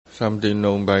something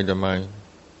known by the mind,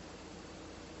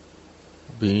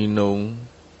 being known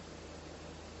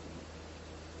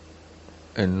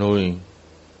and knowing.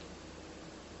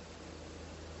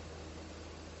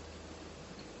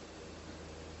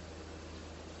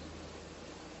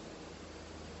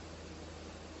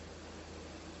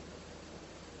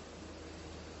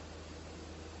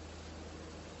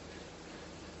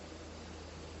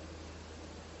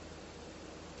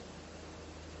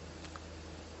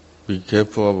 Be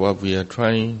careful of what we are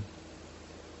trying.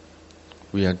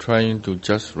 We are trying to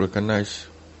just recognize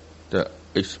the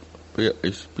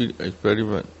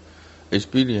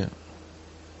experience.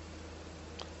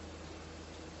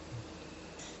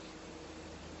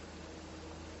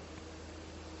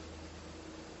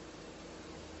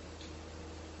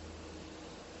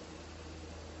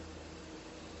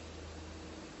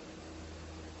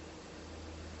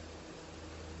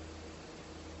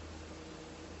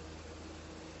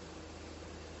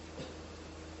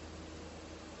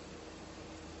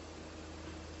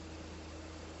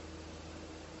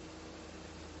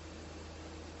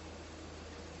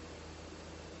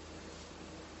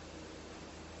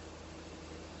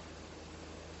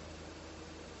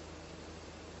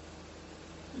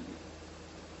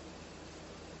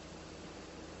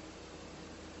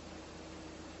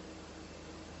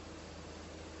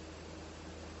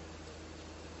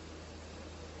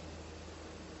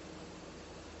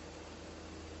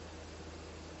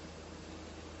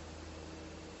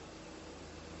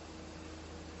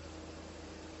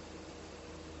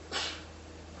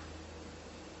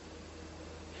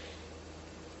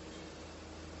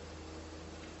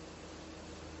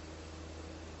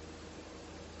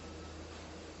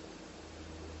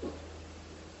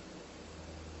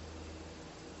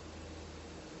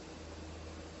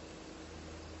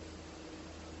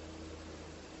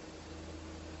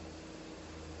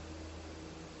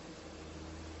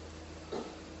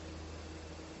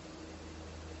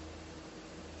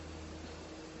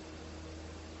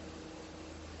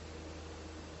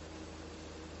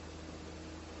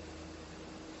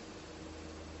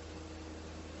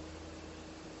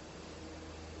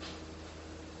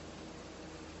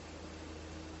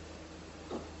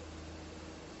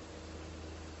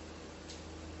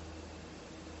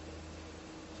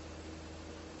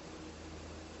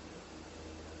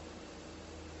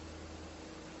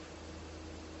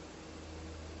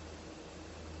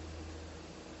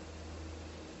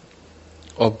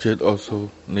 Object also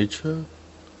nature.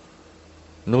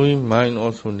 Knowing mind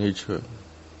also nature.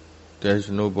 There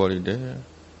is nobody there.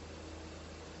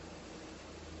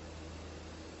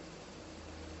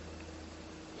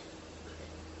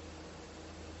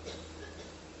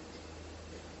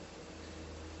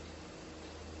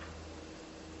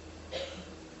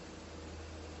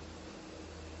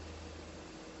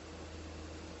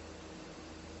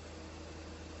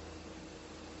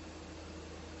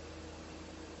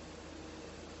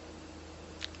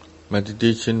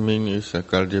 Meditation means a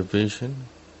cultivation.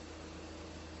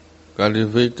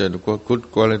 Cultivate the good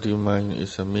quality mind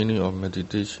is the meaning of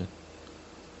meditation.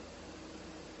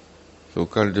 So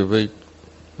cultivate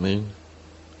means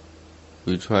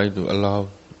we try to allow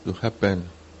to happen.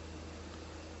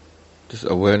 This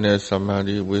awareness,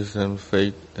 samadhi, wisdom,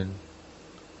 faith and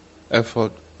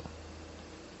effort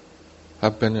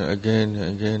happen again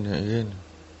and again and again.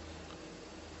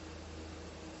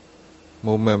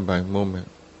 Moment by moment.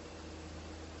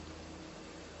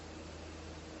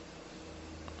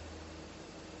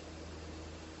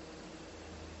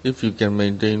 If you can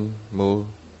maintain more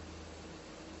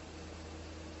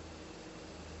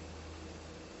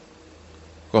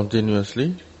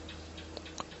continuously,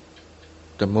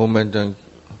 the momentum,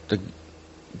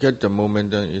 get the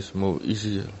momentum is more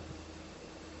easier,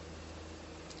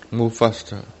 move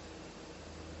faster.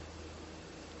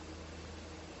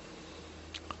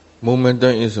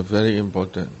 Momentum is very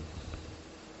important.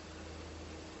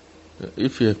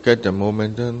 If you get the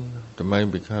momentum, the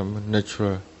mind becomes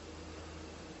natural.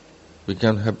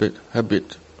 Become habit.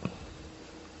 Habit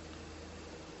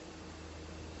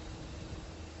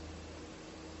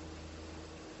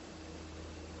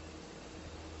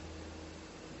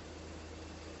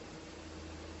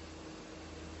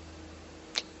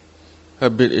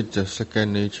is the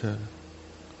second nature.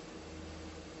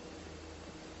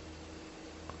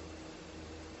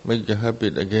 Make the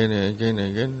habit again and again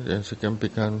and again, then second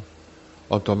become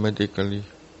automatically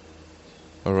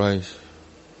arise.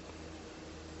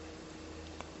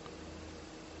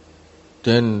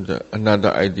 Then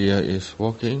another idea is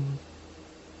walking.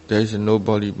 There is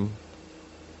nobody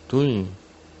doing.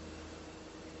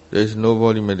 There is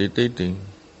nobody meditating.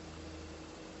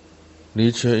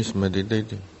 Nature is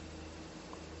meditating.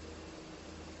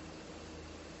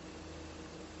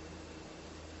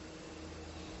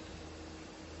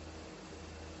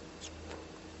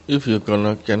 If you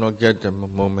cannot get the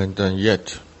momentum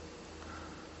yet,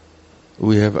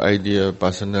 we have idea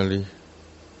personally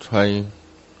trying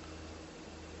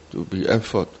to be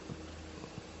effort.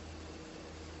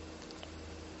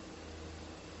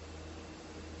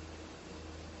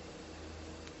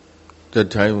 The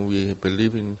time we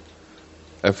believe in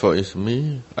effort is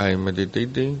me, I am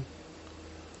meditating.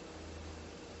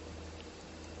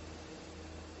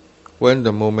 When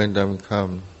the momentum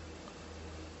comes,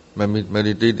 my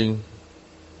meditating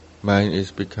mind is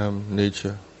become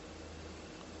nature.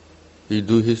 He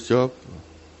do his job.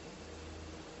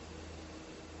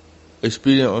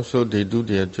 Experience also they do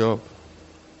their job.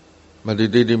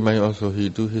 Meditating mind also he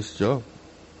do his job.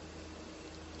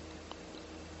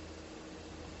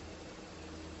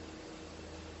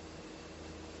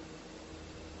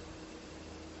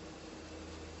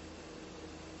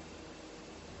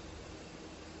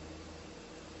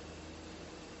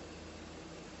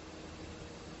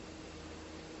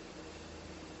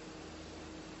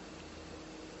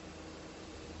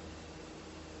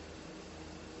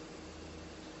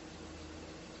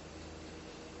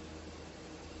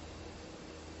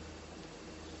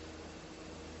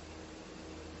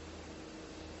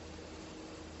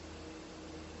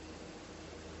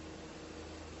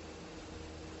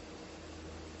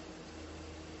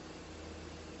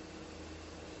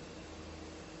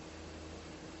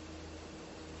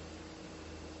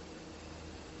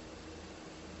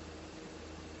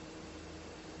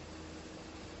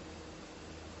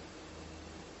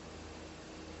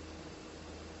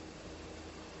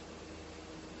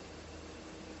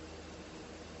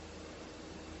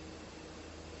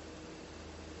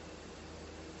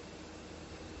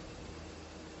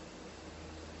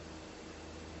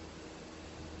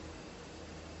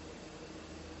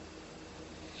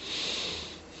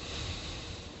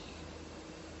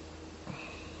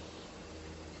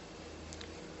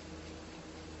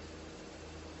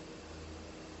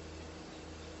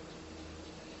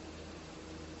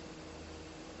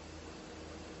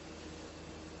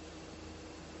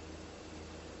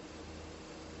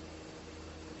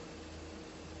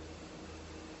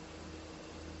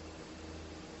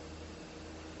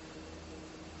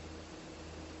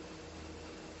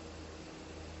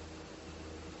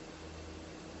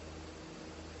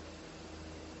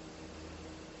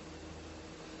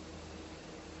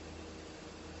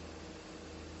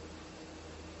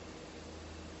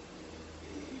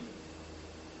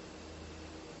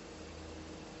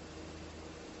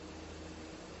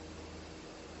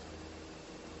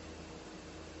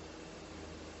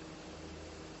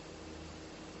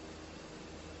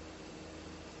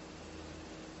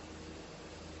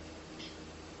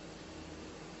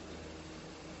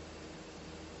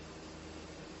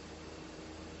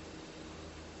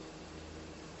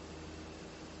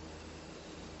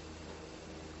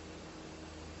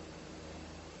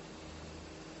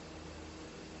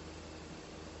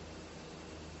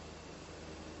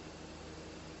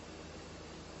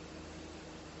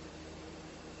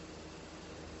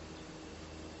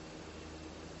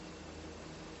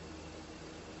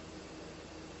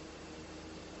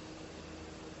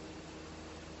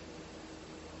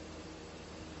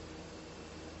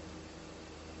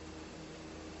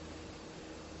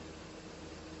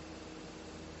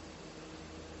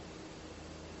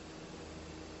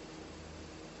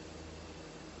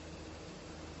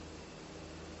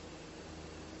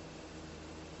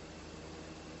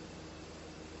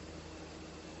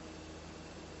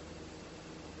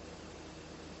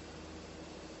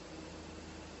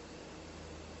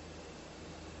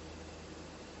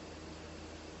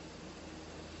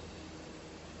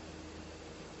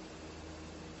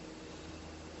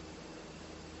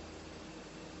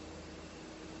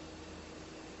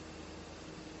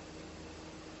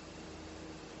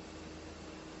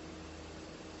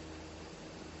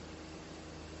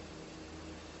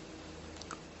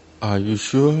 Are you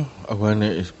sure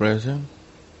awareness is present?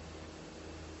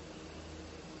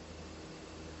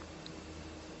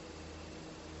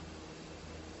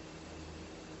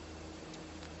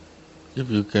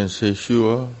 If you can say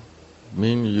sure,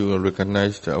 mean you will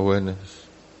recognize the awareness.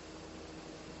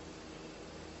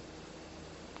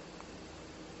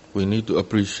 We need to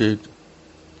appreciate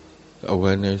the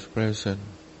awareness present.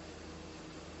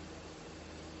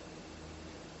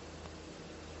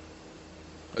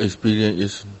 Experience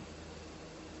is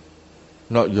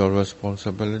not your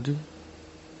responsibility.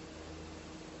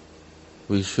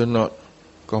 We should not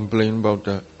complain about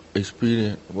the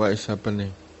experience, what is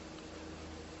happening.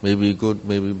 Maybe good,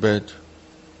 maybe bad.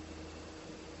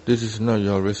 This is not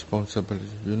your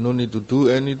responsibility. You don't need to do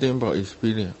anything about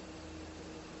experience.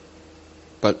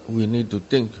 But we need to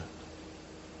think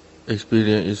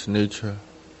experience is nature.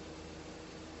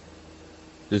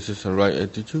 This is the right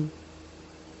attitude.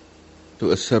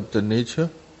 To accept the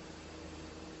nature,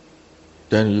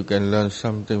 then you can learn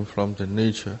something from the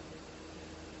nature.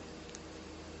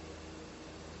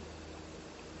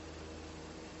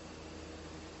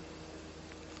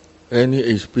 Any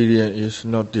experience is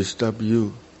not disturb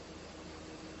you.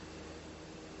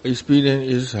 Experience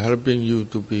is helping you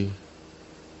to be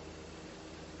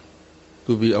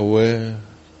aware,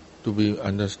 to be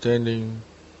understanding.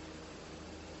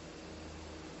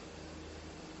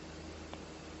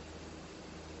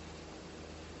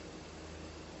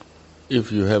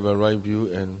 If you have a right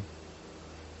view and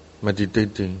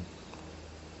meditating,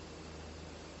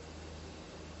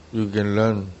 you can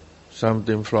learn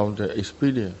something from the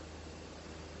experience.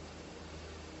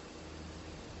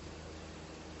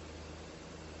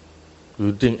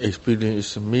 You think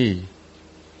experience is me.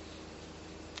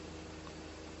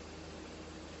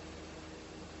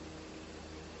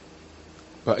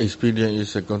 But experience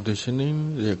is a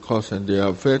conditioning, their cause and their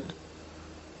effect.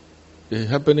 They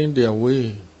happen in their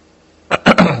way.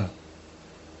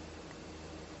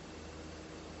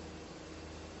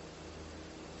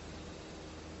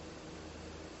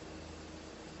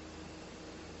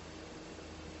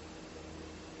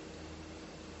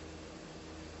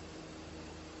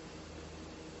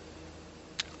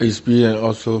 Experience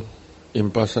also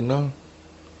impersonal.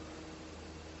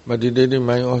 Meditating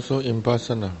mind also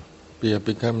impersonal. They have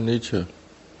become nature.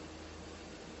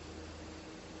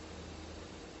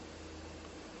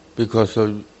 Because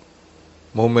of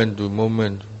moment to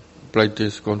moment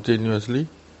practice continuously,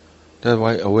 that's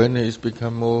why awareness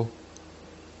become more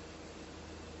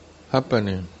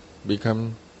happening,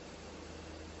 become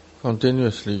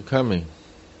continuously coming.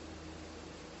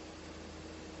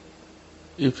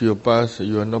 If you pass,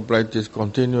 you are not practice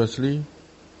continuously,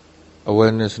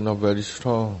 awareness is not very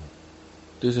strong.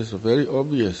 This is very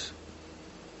obvious.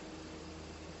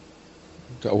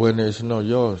 The awareness is not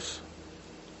yours.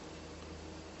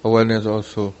 Awareness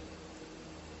also,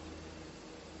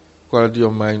 quality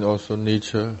of mind also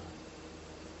nature.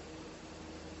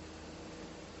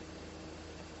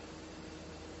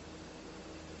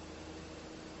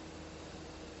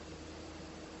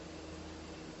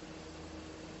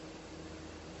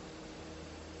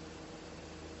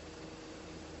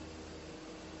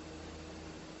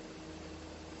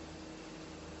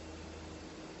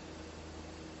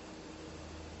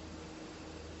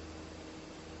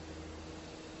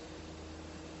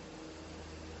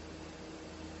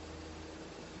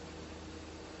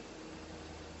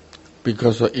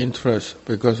 Because of interest,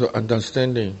 because of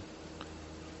understanding.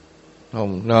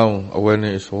 Now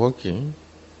awareness is working.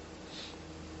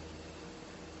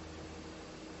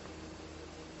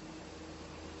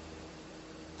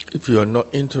 If you are not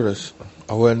interested,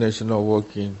 awareness is not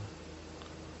working.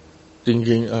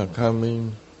 Thinking are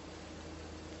coming.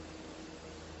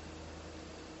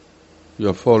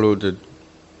 You follow the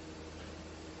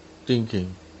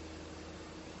thinking.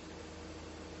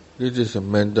 This is a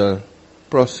mental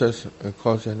process, a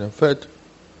cause and effect.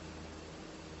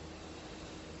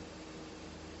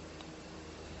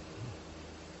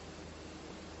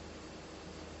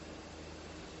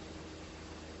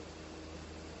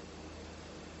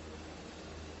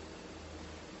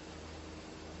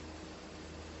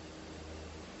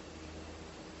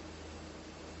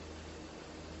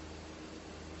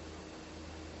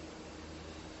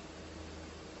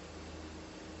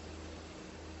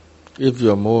 If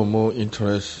you are more and more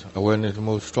interested, awareness is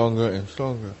more stronger and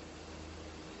stronger.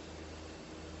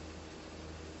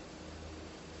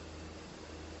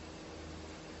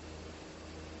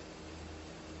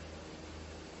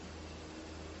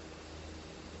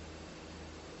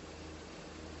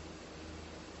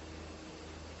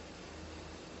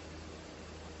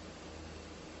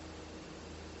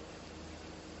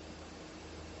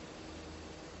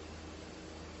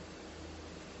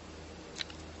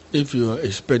 If your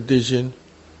expectation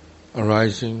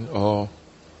arising or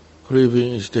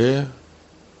craving is there,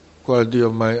 quality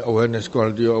of mind awareness,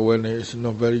 quality of awareness is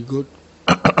not very good,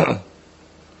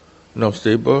 not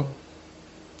stable.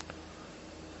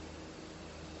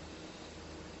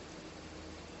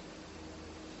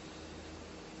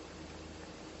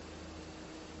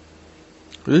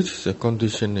 This is a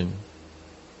conditioning,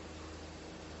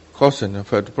 cause and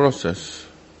effect process.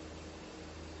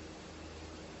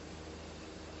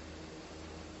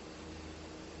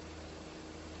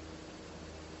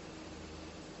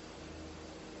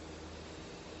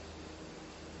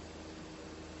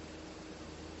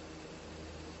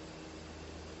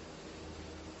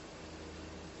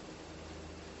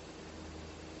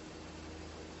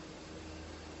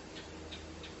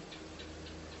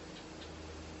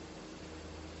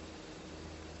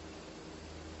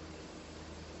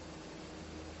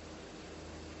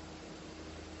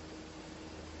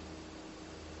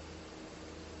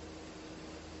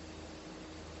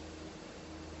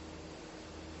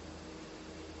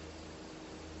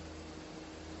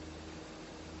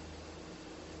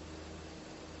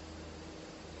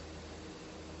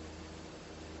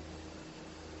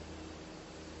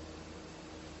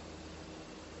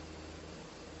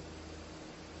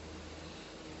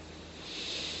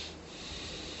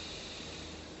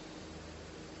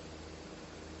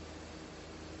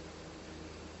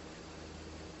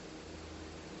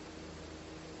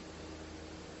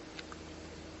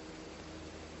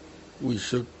 we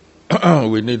should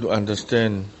we need to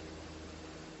understand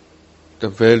the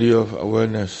value of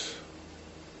awareness.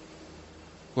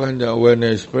 When the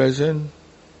awareness is present,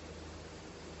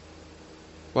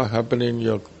 what happens in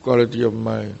your quality of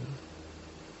mind?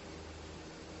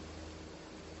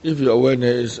 If your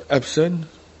awareness is absent,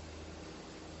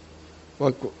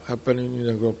 what happens in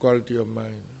your quality of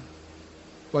mind?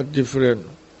 What different?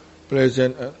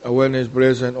 Present, awareness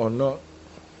present or not?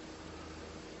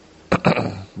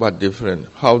 What different?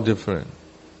 How different?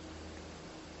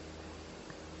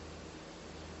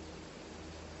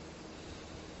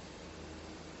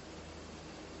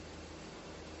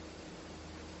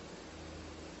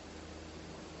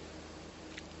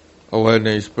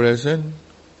 Awareness is present,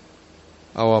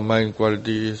 our mind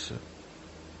quality is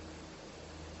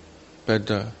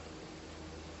better,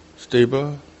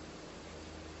 stable,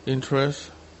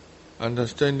 interest,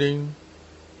 understanding,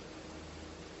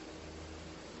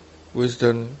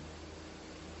 wisdom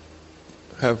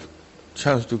have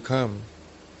chance to come.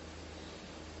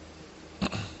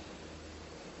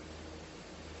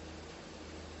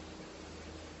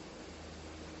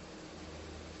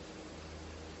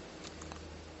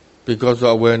 Because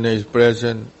awareness is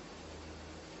present,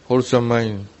 wholesome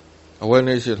mind.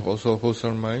 Awareness is also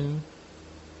wholesome mind.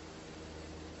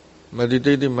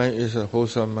 Meditative mind is a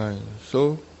wholesome mind.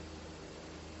 So,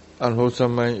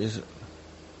 unwholesome mind is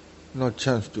not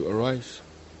chance to arise.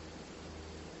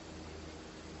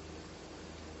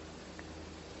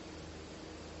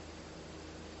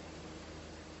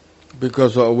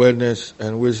 Because awareness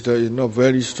and wisdom is not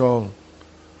very strong,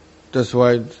 that's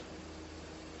why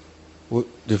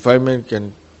defilement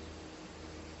can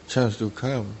chance to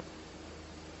come.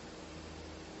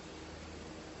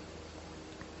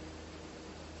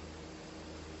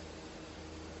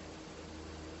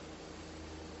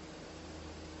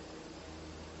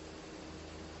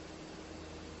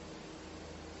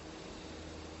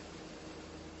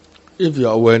 If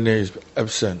your awareness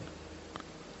is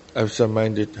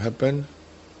absent-minded happen,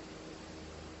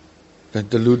 that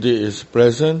deluded is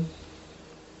present,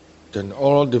 then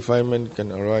all defilement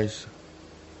can arise.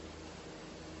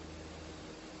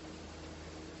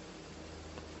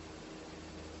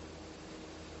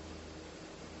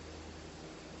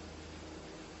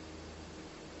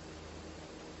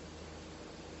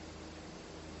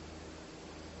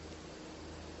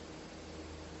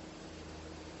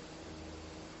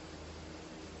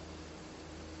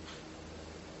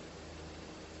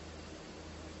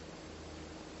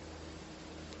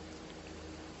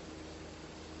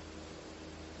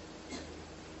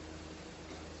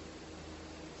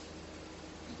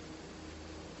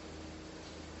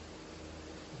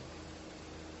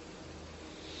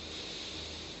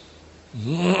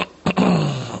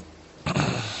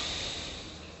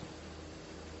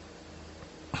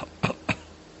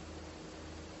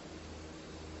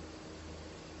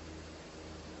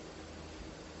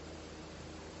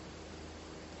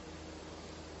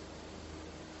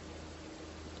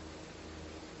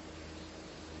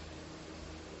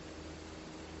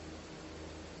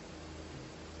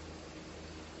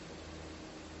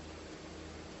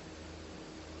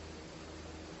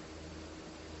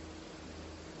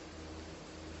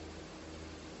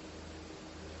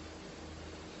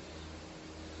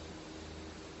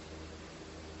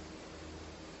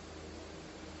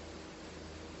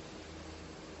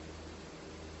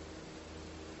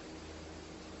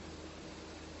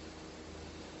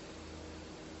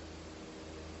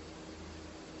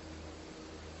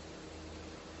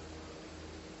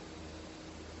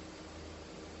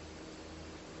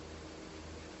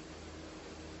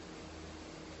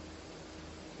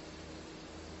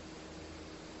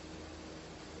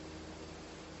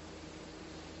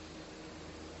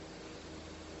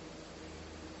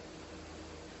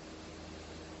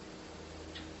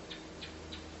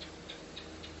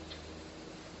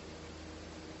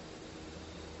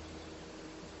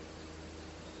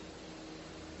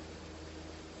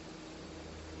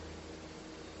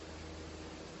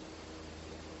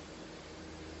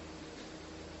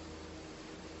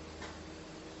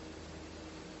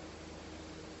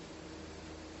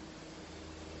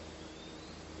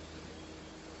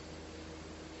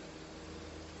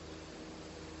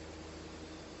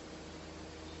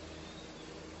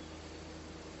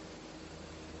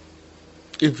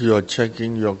 If you are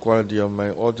checking your quality of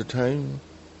mind all the time,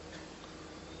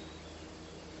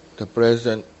 the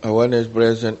present, awareness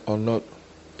present or not,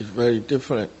 is very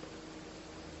different.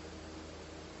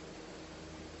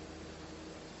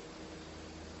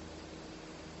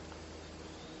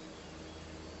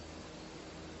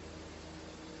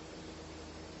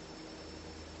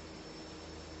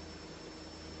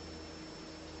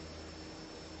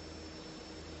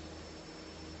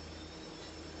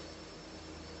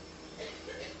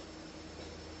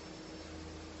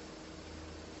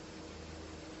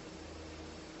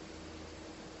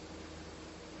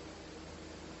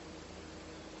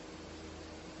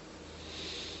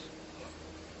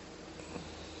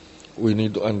 we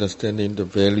need to understand the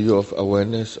value of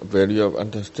awareness, value of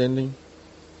understanding.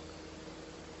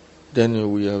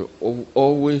 Then we are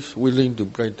always willing to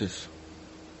practice.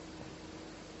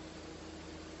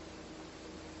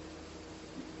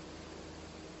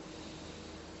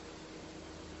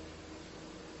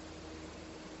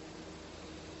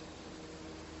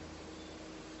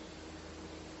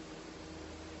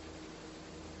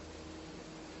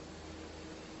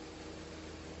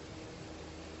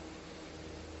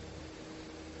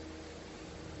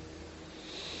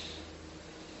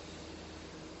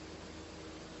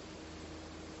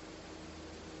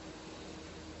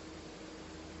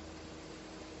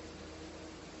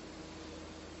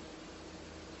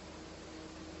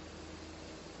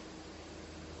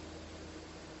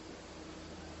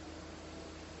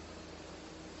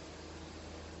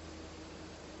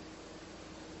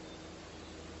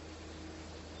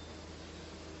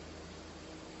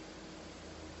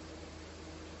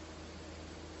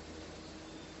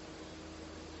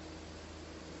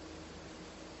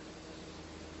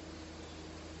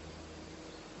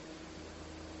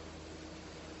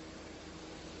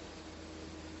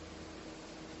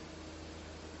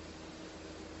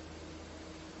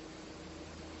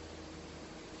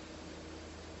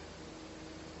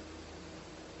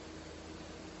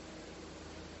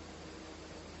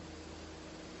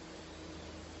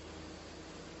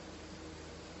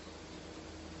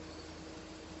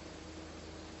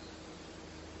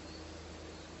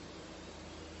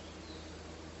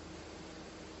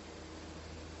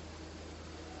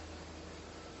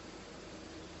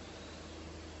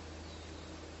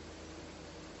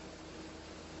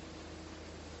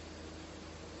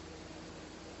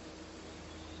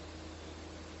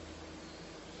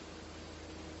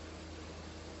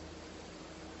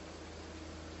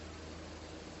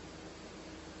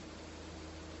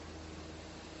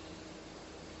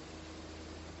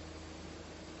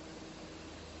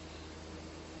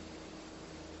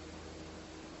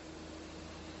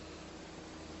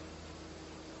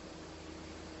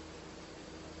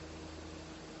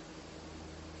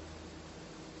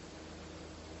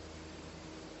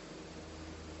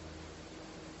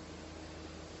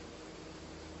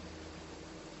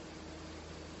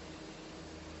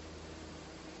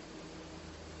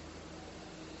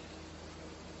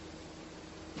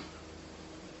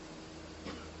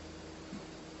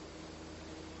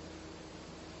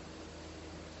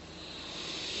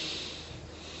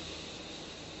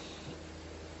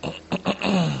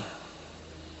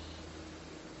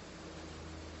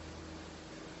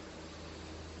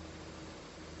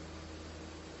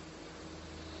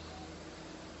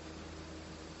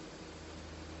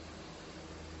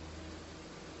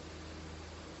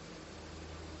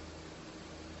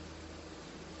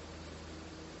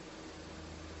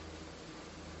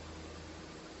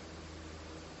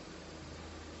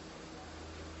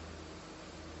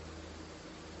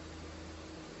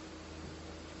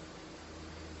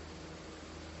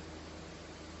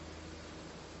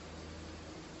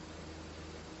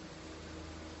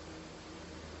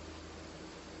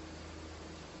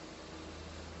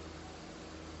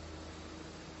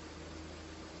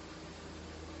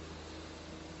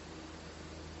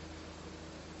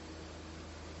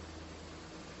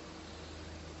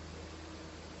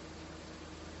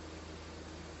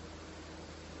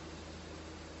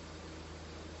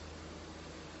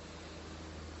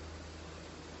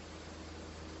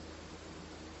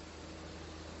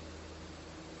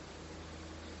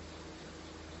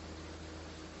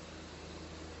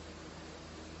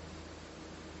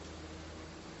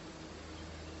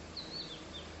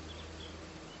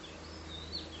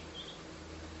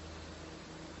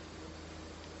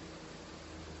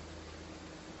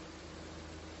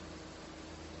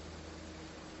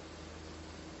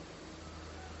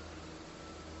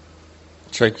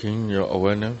 Checking your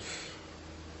awareness,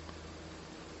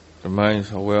 the mind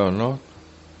is aware or not,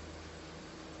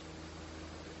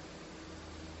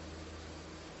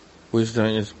 wisdom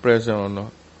is present or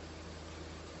not.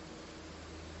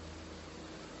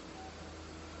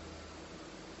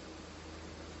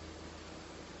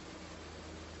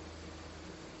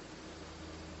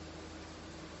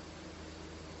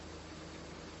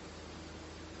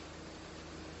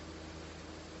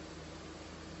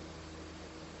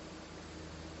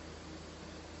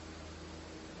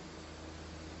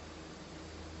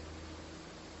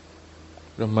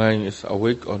 The mind is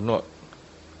awake or not.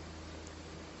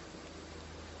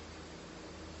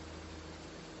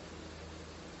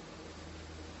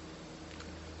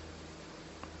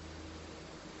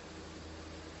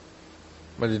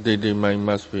 Meditating mind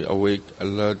must be awake,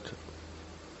 alert,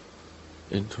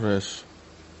 interest.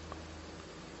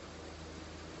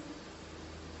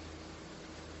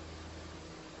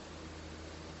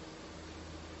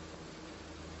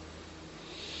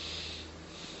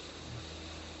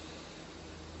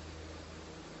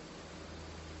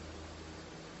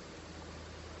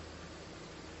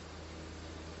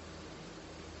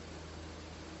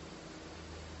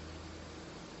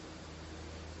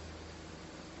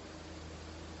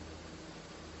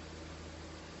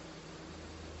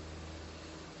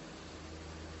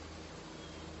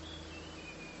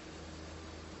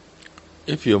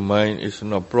 If your mind is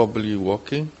not properly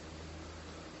working,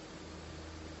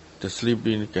 the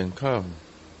sleepiness can come,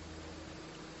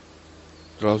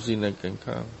 drowsiness can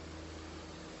come.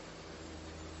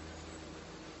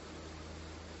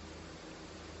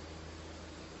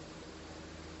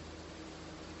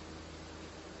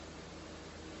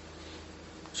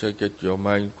 Check at your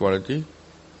mind quality,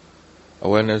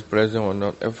 awareness present or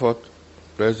not, effort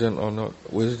present or not,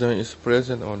 wisdom is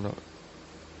present or not.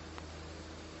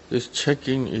 This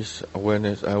checking is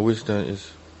awareness and wisdom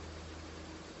is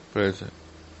present.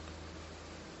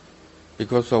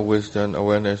 Because of wisdom,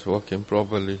 awareness working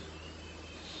properly.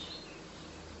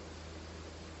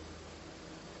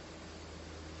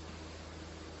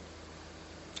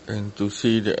 And to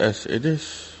see it as it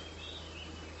is.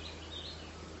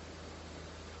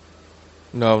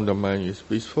 Now the mind is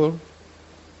peaceful.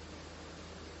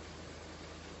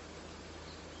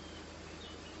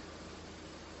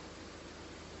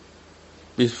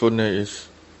 Peacefulness is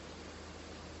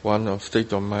one of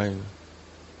state of mind.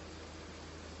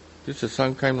 This is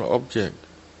some kind of object.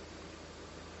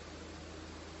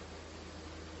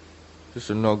 This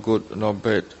is not good, not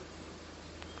bad.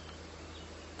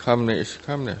 Calmness is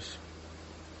calmness.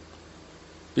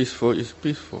 Peaceful is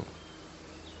peaceful.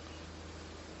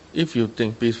 If you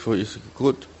think peaceful is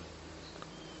good,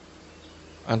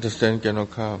 understand cannot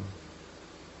come.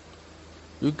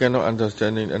 You cannot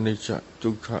understand in anicca,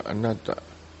 dukkha, anatta.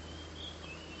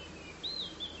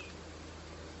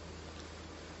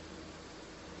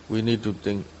 We need to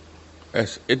think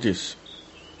as it is.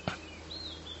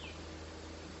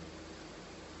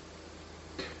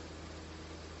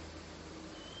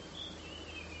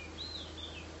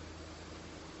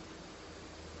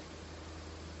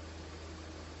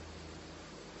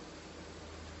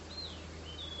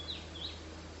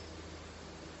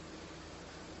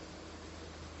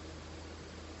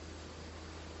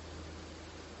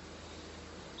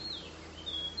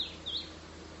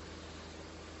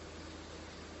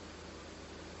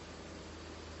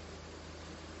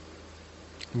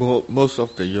 Most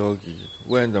of the yogis,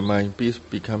 when the mind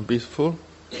become peaceful,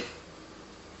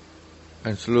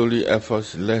 and slowly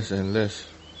efforts less and less,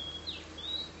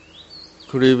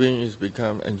 craving is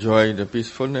become enjoy the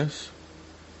peacefulness.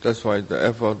 That's why the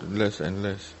effort less and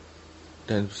less.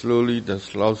 Then slowly the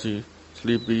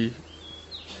sleepiness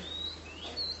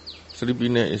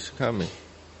is coming,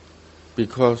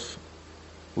 because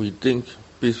we think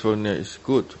peacefulness is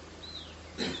good.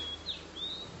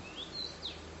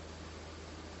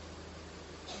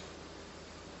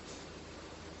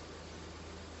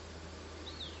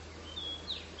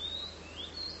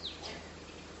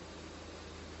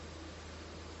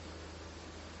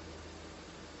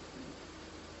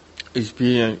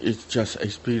 Experience is just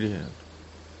experience.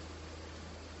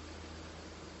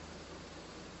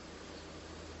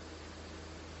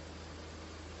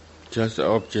 Just the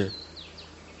object.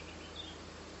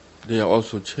 They are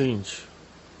also change.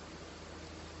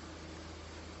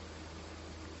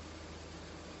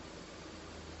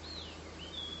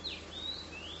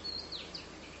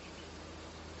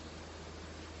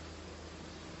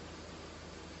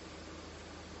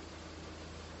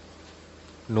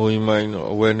 Knowing mind,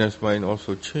 awareness mind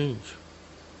also change.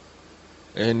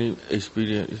 Any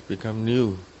experience is become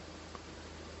new.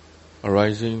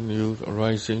 Arising, new,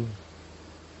 arising.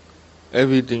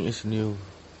 Everything is new.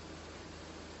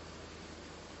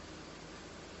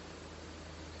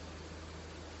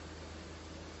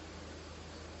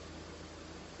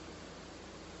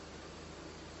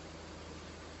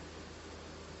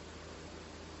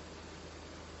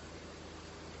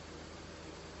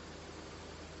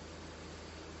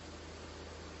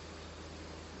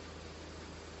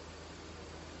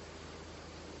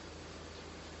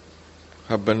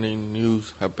 Happening,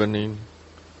 news happening.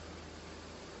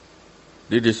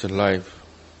 This is life.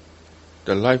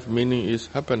 The life meaning is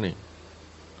happening.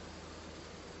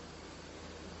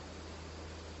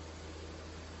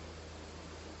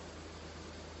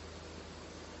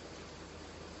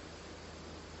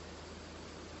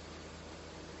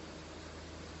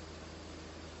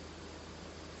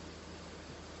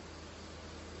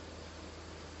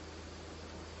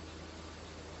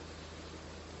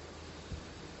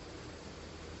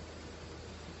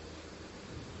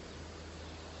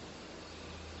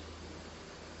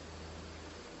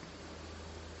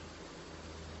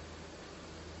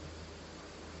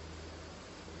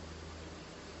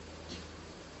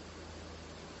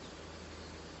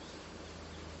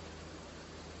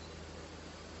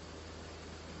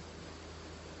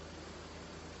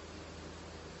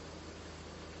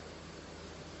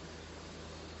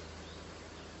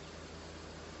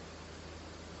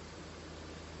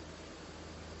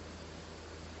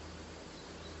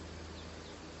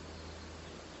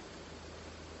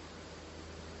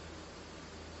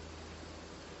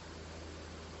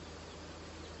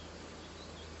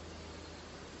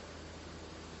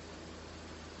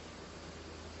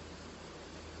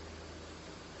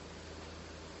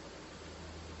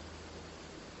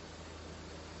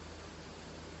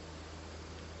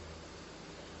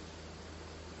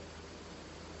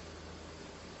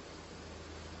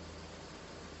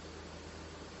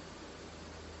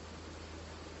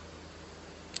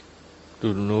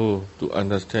 to know, to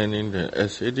understanding that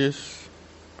as it is,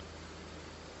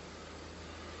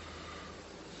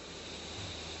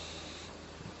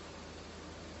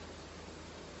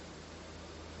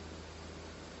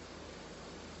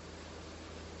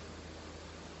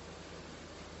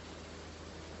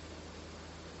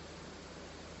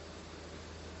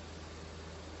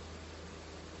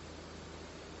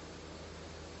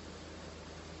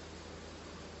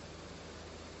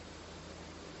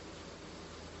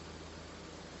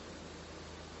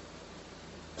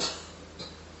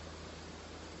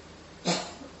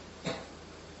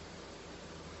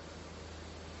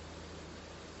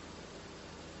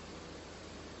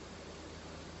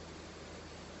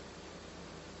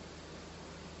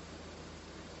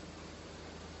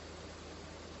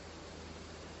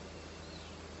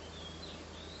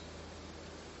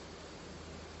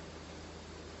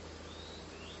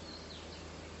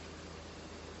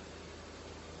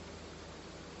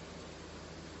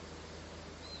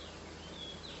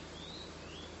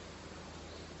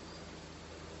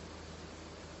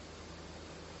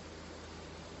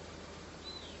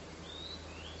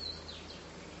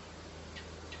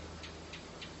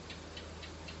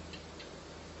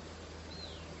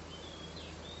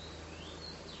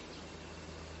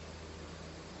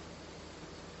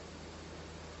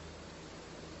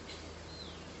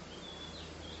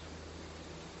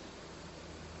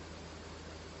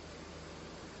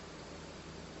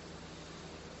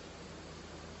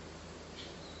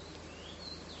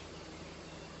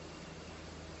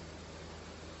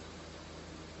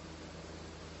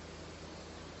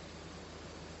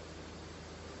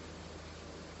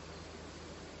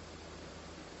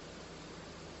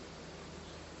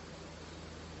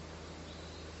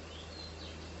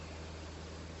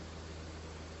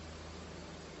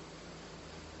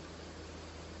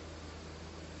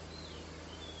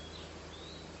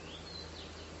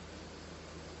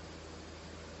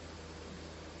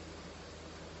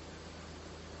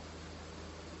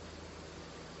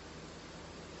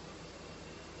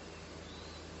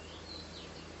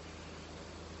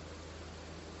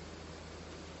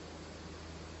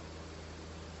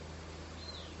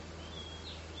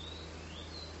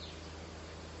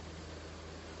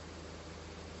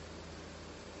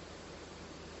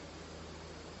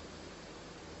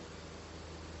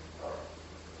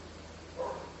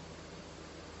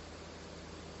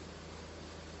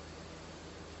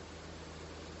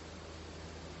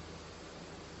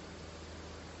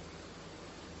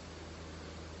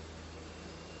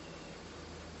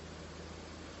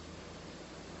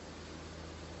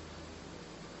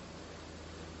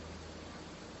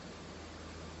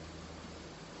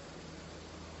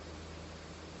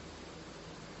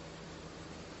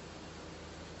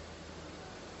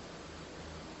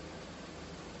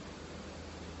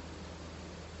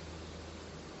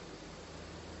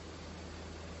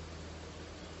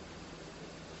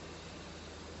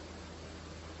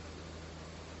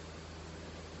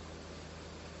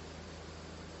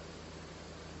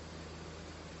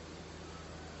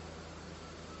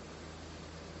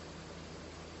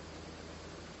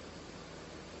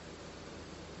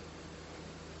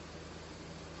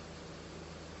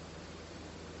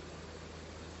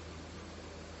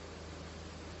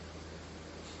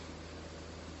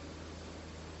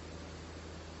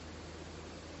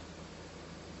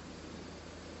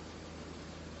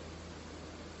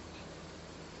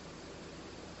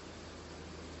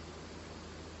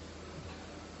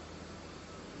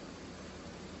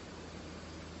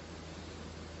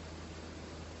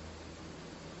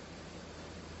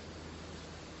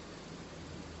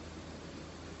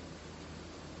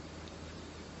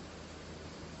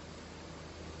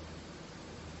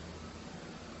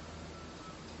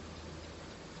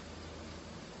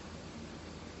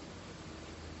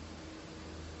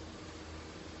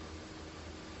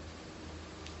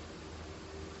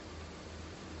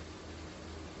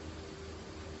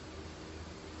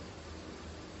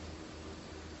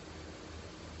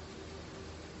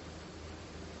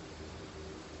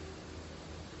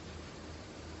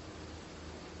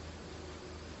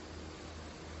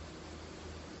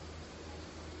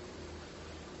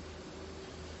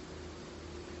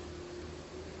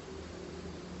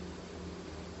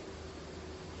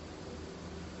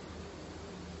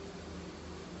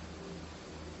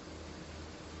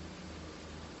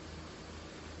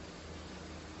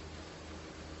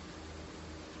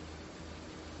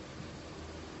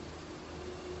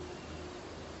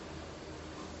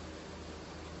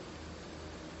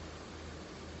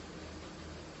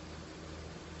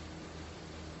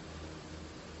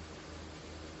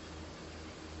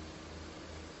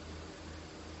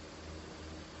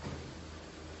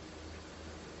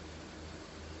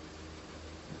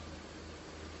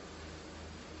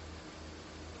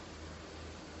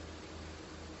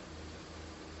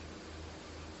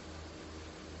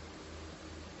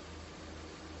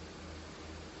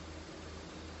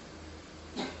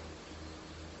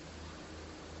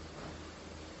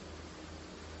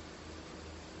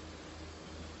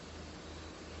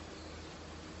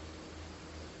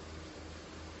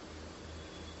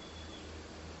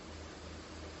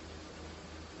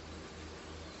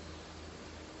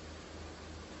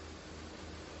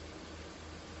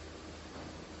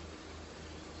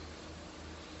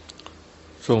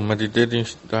 So meditating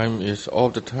time is all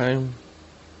the time.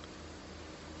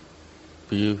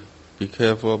 Be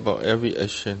careful about every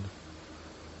action.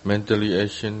 Mentally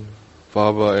action,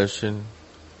 verbal action,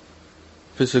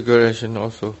 physical action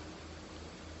also.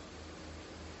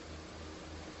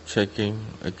 Checking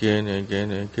again and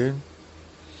again and again.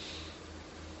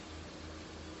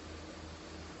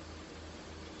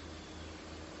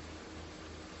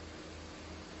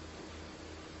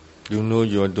 You know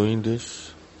you are doing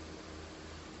this.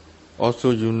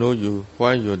 Also you know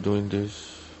why you are doing this.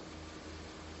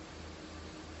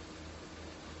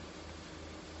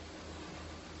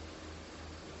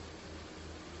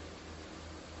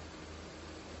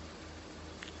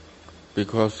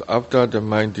 Because after the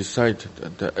mind decides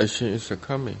that the action is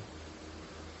coming,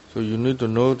 so you need to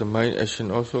know the mind action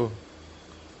also,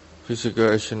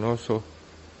 physical action also.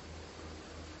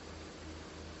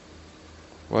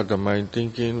 What the mind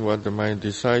thinking, what the mind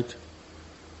decide.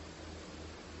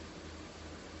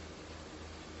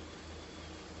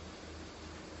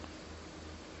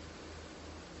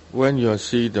 When you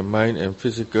see the mind and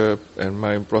physical and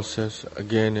mind process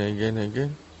again and again and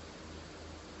again,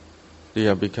 they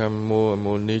are become more and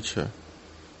more nature,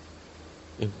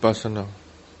 impersonal.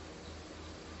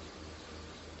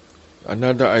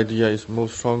 Another idea is more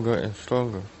stronger and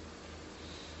stronger.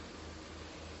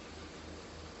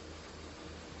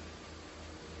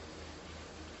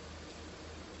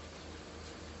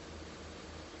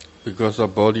 Because our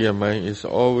body and mind is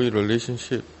always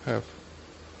relationship, have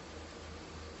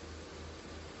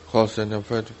cause and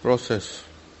effect process.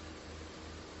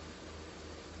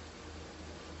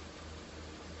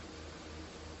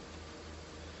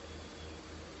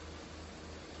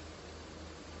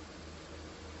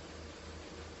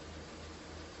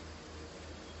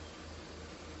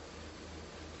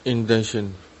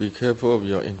 Intention, be careful of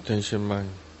your intention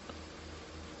mind.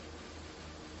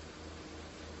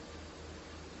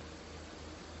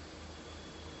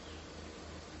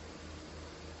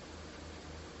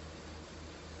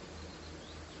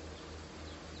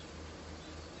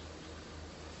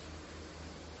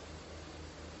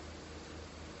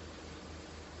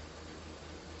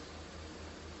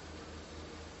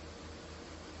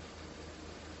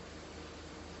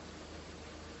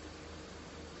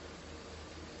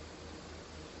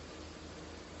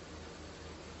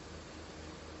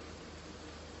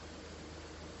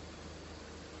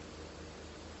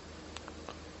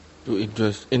 To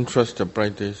interest the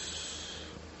practice,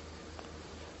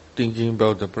 thinking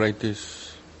about the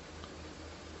practice.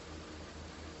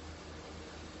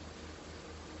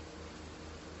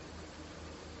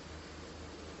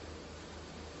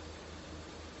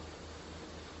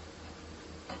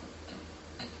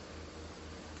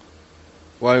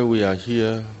 Why we are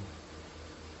here?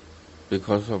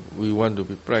 Because we want to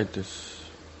be practice.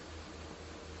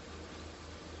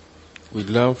 We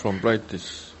learn from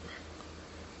practice.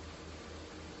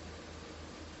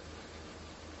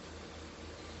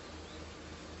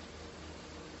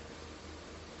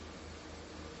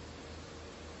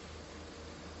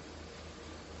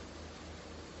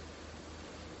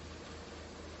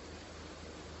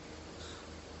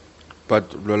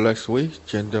 But relaxed way,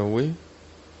 gentle way,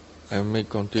 and make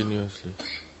continuously.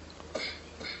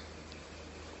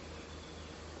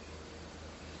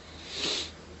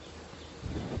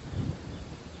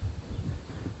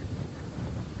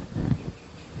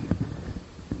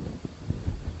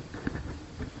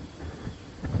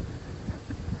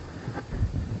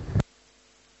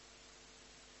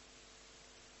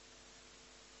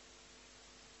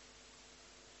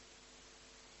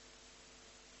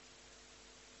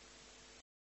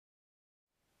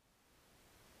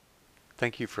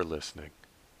 Thank you for listening.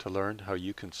 To learn how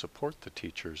you can support the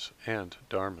teachers and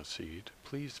Dharma Seed,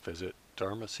 please visit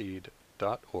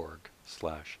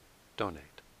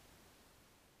dharmaseed.org/donate.